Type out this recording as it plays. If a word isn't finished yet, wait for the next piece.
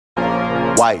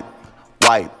wipe,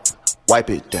 wipe, wipe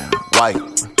it down. Wipe,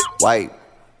 wipe,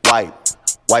 wipe,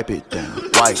 wipe it down.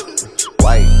 Wipe,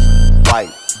 wipe,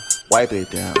 wipe, wipe it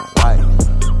down. Wipe,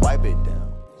 wipe it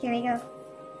down. Here we go.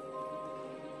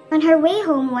 On her way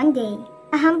home one day,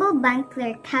 a humble bank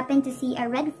clerk happened to see a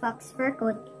red fox fur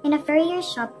coat in a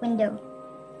furrier's shop window.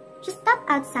 She stopped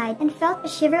outside and felt a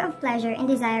shiver of pleasure and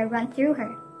desire run through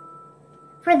her.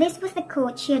 For this was the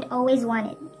coat she had always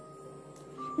wanted.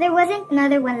 There wasn't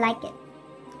another one like it,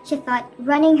 she thought,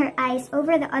 running her eyes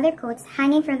over the other coats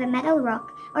hanging from the metal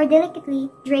rock or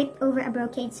delicately draped over a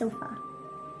brocade sofa.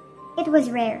 It was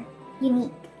rare,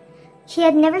 unique. She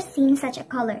had never seen such a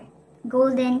color,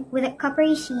 golden with a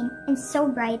coppery sheen and so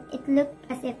bright it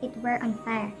looked as if it were on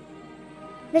fire.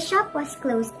 The shop was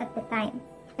closed at the time,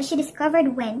 as she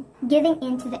discovered when giving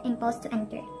in to the impulse to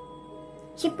enter.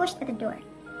 She pushed at the door.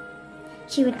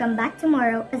 She would come back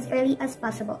tomorrow as early as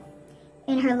possible,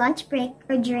 in her lunch break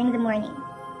or during the morning.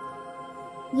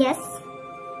 Yes,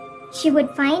 she would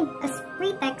find a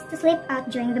pretext to slip out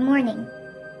during the morning.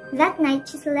 That night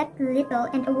she slept little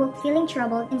and awoke feeling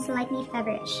troubled and slightly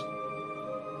feverish.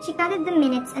 She counted the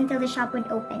minutes until the shop would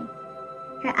open.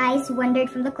 Her eyes wandered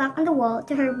from the clock on the wall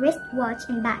to her wristwatch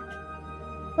and back,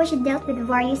 where she dealt with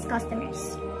various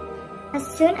customers. As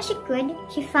soon as she could,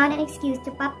 she found an excuse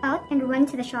to pop out and run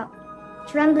to the shop,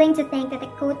 trembling to think that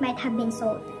the coat might have been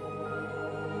sold.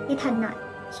 It had not,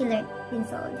 she learned, been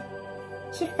sold.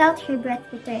 She felt her breath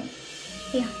return.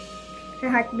 Her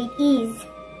heartbeat ease,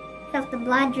 felt the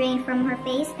blood drain from her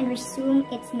face and resume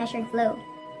its measured flow.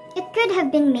 It could have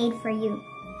been made for you,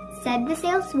 said the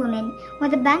saleswoman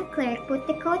when the bank clerk put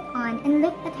the coat on and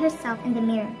looked at herself in the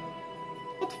mirror.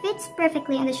 It fits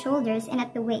perfectly on the shoulders and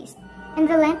at the waist, and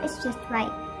the length is just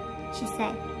right, she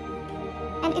said.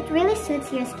 And it really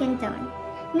suits your skin tone.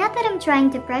 Not that I'm trying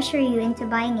to pressure you into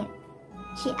buying it,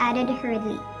 she added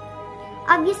hurriedly.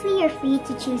 Obviously you're free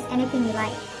to choose anything you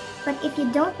like, but if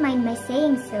you don't mind my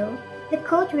saying so, the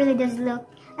coat really does look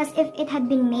as if it had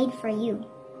been made for you.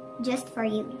 Just for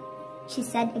you, she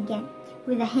said again,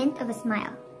 with a hint of a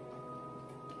smile.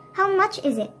 How much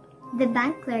is it? The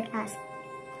bank clerk asked,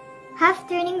 half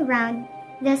turning round,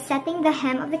 thus setting the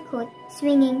hem of the coat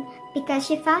swinging because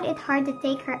she found it hard to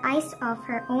take her eyes off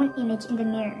her own image in the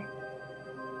mirror.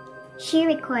 She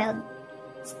recoiled,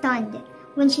 stunned,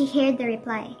 when she heard the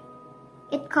reply.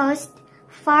 It cost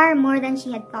far more than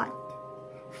she had thought,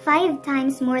 5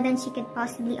 times more than she could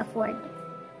possibly afford.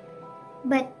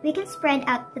 But we can spread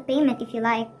out the payment if you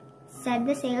like, said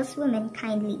the saleswoman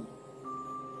kindly.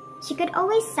 She could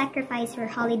always sacrifice her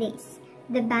holidays,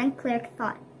 the bank clerk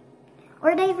thought,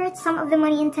 or divert some of the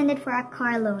money intended for a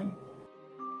car loan.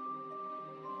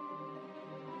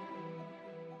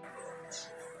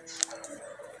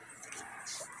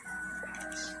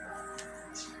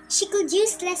 She could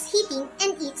use less heating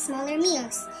and eat smaller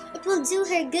meals. It will do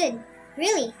her good,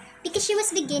 really, because she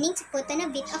was beginning to put on a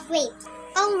bit of weight.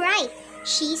 All right,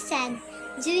 she said,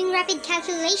 doing rapid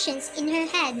calculations in her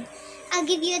head. I'll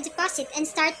give you a deposit and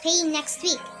start paying next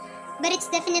week. But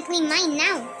it's definitely mine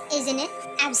now, isn't it?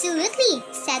 Absolutely,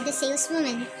 said the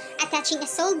saleswoman, attaching a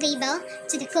sold label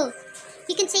to the coat.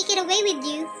 You can take it away with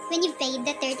you when you've paid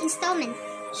the 3rd installment.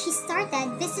 She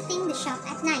started visiting the shop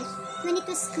at night, when it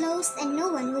was closed and no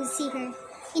one would see her,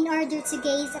 in order to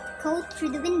gaze at the coat through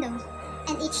the window.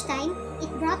 And each time,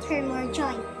 it brought her more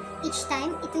joy. Each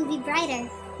time, it will be brighter,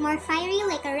 more fiery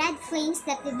like a red flames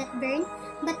that did not burn,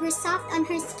 but were soft on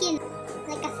her skin,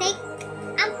 like a thick,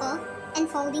 ample, and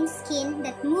folding skin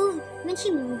that moved when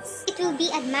she moves. It will be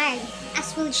admired,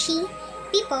 as will she.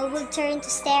 People will turn to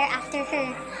stare after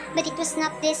her. But it was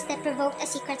not this that provoked a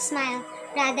secret smile.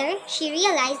 Rather, she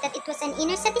realized that it was an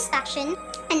inner satisfaction,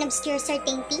 an obscure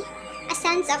certainty, a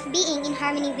sense of being in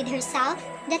harmony with herself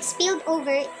that spilled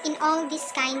over in all these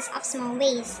kinds of small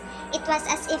ways. It was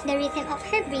as if the rhythm of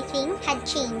her breathing had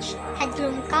changed, had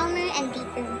grown calmer and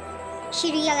deeper.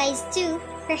 She realized too,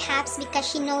 perhaps because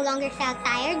she no longer felt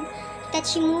tired, that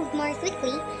she moved more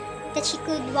quickly, that she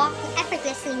could walk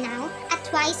effortlessly now at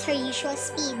twice her usual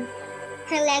speed.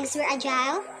 Her legs were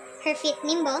agile, her feet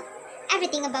nimble,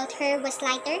 everything about her was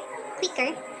lighter,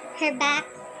 quicker, her back,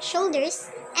 shoulders,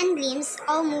 and limbs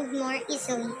all moved more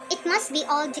easily. It must be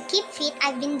all the keep fit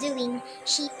I've been doing,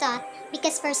 she thought,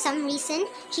 because for some reason,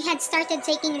 she had started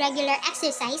taking regular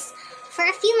exercise. For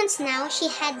a few months now, she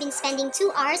had been spending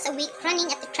 2 hours a week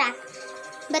running at the track.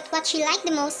 But what she liked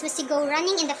the most was to go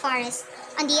running in the forest,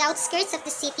 on the outskirts of the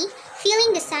city,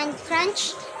 feeling the sand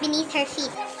crunch beneath her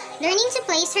feet, learning to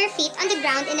place her feet on the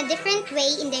ground in a different way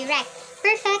in direct,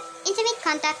 perfect, intimate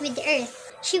contact with the earth.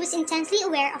 She was intensely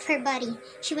aware of her body.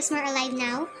 She was more alive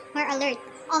now, more alert,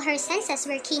 All her senses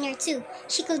were keener too.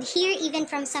 She could hear even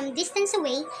from some distance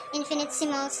away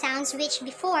infinitesimal sounds which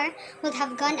before would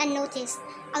have gone unnoticed.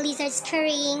 A lizard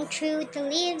scurrying through the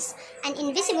leaves, an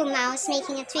invisible mouse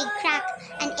making a twig crack,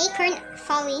 an acorn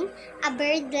falling, a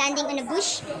bird landing on a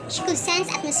bush. She could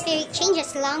sense atmospheric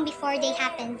changes long before they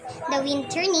happened. The wind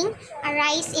turning, a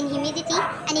rise in humidity,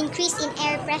 an increase in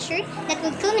air pressure that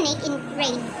would culminate in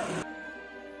rain.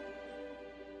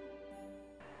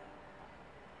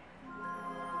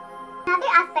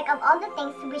 Another aspect of all the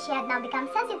things to which she had now become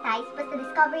sensitized was the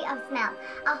discovery of smell,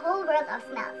 a whole world of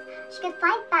smells. She could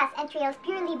find paths and trails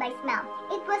purely by smell.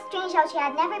 It was strange how she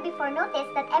had never before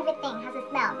noticed that everything has a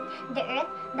smell. The earth,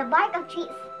 the bark of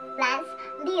trees, plants,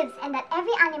 leaves, and that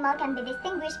every animal can be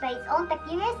distinguished by its own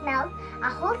peculiar smell, a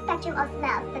whole spectrum of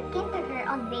smells that came to her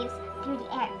on waves through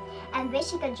the air, and which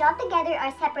she could drop together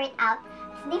or separate out,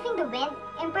 sniffing the wind,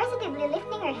 imperceptibly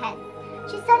lifting her head.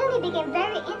 She suddenly became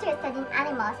very interested in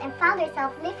animals and found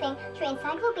herself leafing through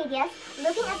encyclopedias,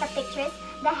 looking at the pictures,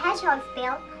 the hedgehog's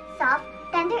pale, soft,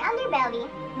 tender underbelly,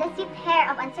 the swift hair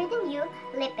of uncertain hue,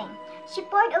 leaping. She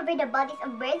pored over the bodies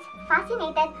of birds,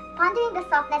 fascinated, pondering the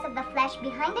softness of the flesh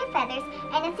behind their feathers,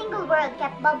 and a single word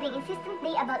kept bubbling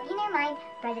insistently about inner mind,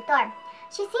 predator.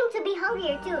 She seemed to be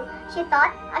hungrier too, she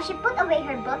thought, as she put away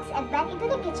her books and went into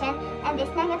the kitchen, and this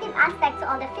negative aspect to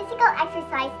all the physical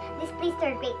exercise displeased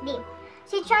her greatly.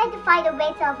 She tried to find a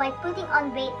way to avoid putting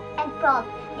on weight and crawled,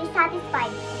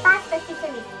 dissatisfied, past the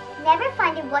scissors, never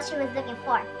finding what she was looking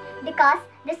for, because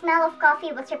the smell of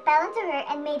coffee was repellent to her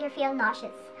and made her feel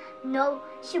nauseous. No,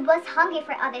 she was hungry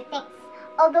for other things,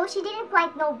 although she didn't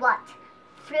quite know what.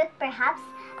 Fruit, perhaps.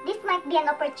 This might be an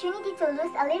opportunity to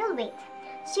lose a little weight.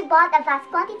 She bought a vast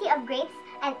quantity of grapes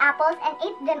and apples and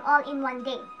ate them all in one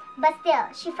day. But still,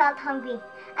 she felt hungry,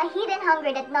 a hidden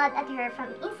hunger that gnawed at her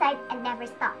from inside and never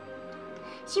stopped.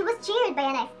 She was cheered by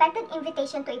an unexpected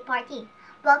invitation to a party,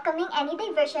 welcoming any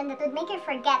diversion that would make her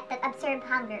forget that absurd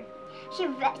hunger. She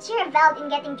reveled in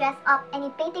getting dressed up and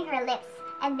in painting her lips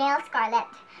and nails scarlet.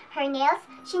 Her nails,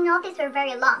 she noticed, were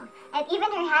very long, and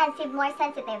even her hands seemed more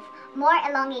sensitive, more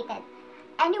elongated.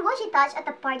 Anyone she touched at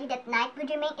the party that night would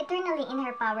remain eternally in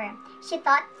her power. She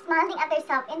thought, smiling at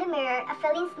herself in the mirror, a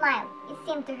feline smile, it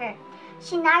seemed to her.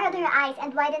 She narrowed her eyes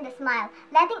and widened the smile,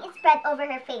 letting it spread over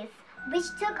her face, which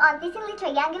took on teasingly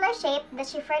triangular shape that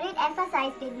she further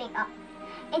emphasized with makeup.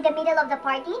 In the middle of the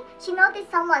party, she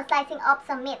noticed someone slicing up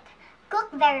some meat.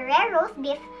 Cooked very rare roast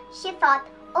beef, she thought,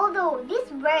 although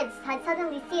these words had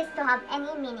suddenly ceased to have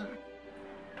any meaning.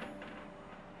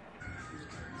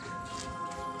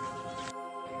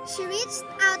 She reached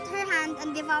out her hand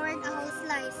and devoured a whole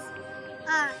slice.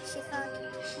 Ah, she thought,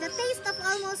 the taste of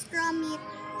almost raw meat,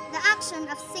 the action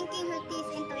of sinking her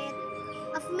teeth into it,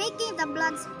 of making the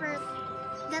blood spurt,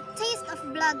 the taste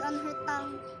of blood on her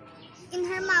tongue. In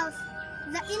her mouth,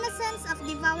 the innocence of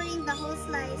devouring the whole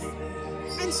slice.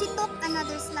 And she took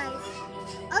another slice,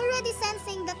 already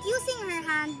sensing that using her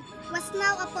hand was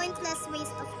now a pointless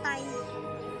waste of time,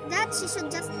 that she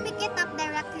should just pick it up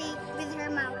directly with her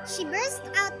mouth. She burst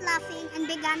out laughing and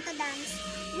began to dance,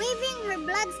 waving her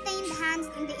blood-stained hands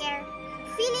in the air,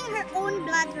 feeling her own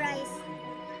blood rise,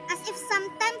 as if some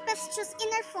tempestuous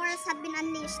inner force had been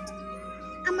unleashed,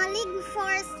 a malign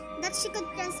force that she could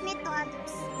transmit to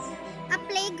others, a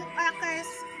plague or a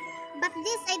curse. But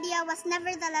this idea was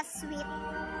nevertheless sweet,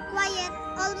 quiet,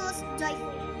 almost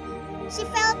joyful. She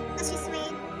felt as she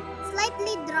swayed,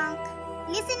 slightly drunk,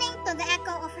 listening to the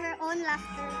echo of her own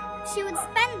laughter. She would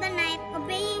spend the night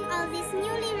obeying all these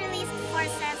newly released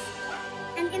forces,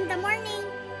 and in the morning,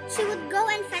 she would go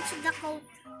and fetch the coat.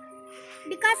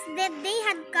 Because the day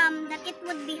had come that it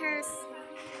would be hers.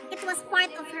 It was part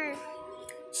of her.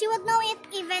 She would know it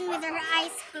even with her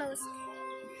eyes closed.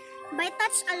 By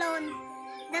touch alone,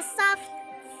 the soft,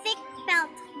 thick pelt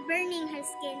burning her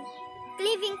skin,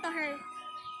 cleaving to her,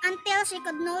 until she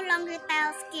could no longer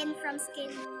tell skin from skin.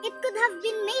 It could have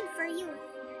been made for you,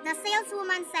 the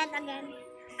saleswoman said again,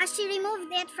 as she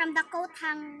removed it from the coat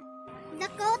hanger. The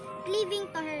coat cleaving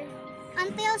to her,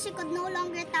 until she could no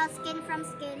longer tell skin from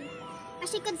skin,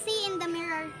 as she could see in the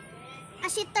mirror,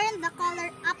 as she turned the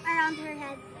collar up around her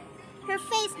head, her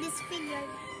face disfigured,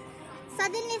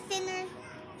 suddenly thinner,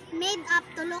 made up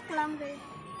to look longer,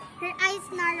 her eyes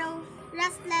narrow,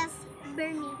 restless,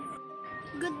 burning.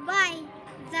 Goodbye,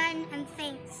 then, and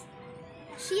thanks,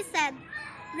 she said,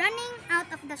 running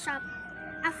out of the shop,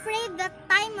 afraid that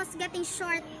time was getting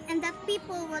short and that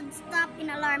people would stop in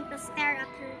alarm to stare at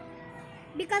her.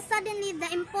 Because suddenly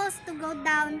the impulse to go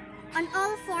down on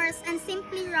all fours and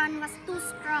simply run was too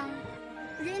strong,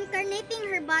 reincarnating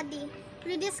her body,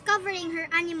 rediscovering her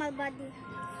animal body.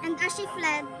 And as she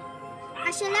fled,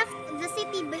 as she left the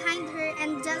city behind her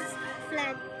and just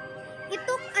fled. It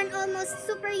took an almost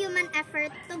superhuman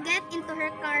effort to get into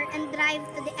her car and drive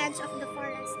to the edge of the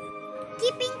forest.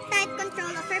 Keeping tight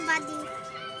control of her body,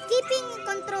 keeping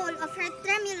control of her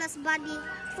tremulous body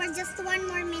for just one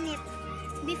more minute.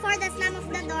 Before the slam of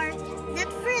the door,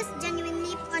 that first genuine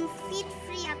leap on feet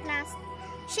free at last,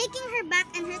 shaking her back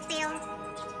and her tail,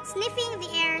 sniffing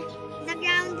the air, the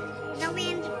ground, the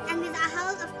wind, and with a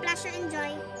howl of pleasure and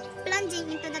joy,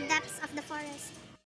 plunging into the depths of the forest.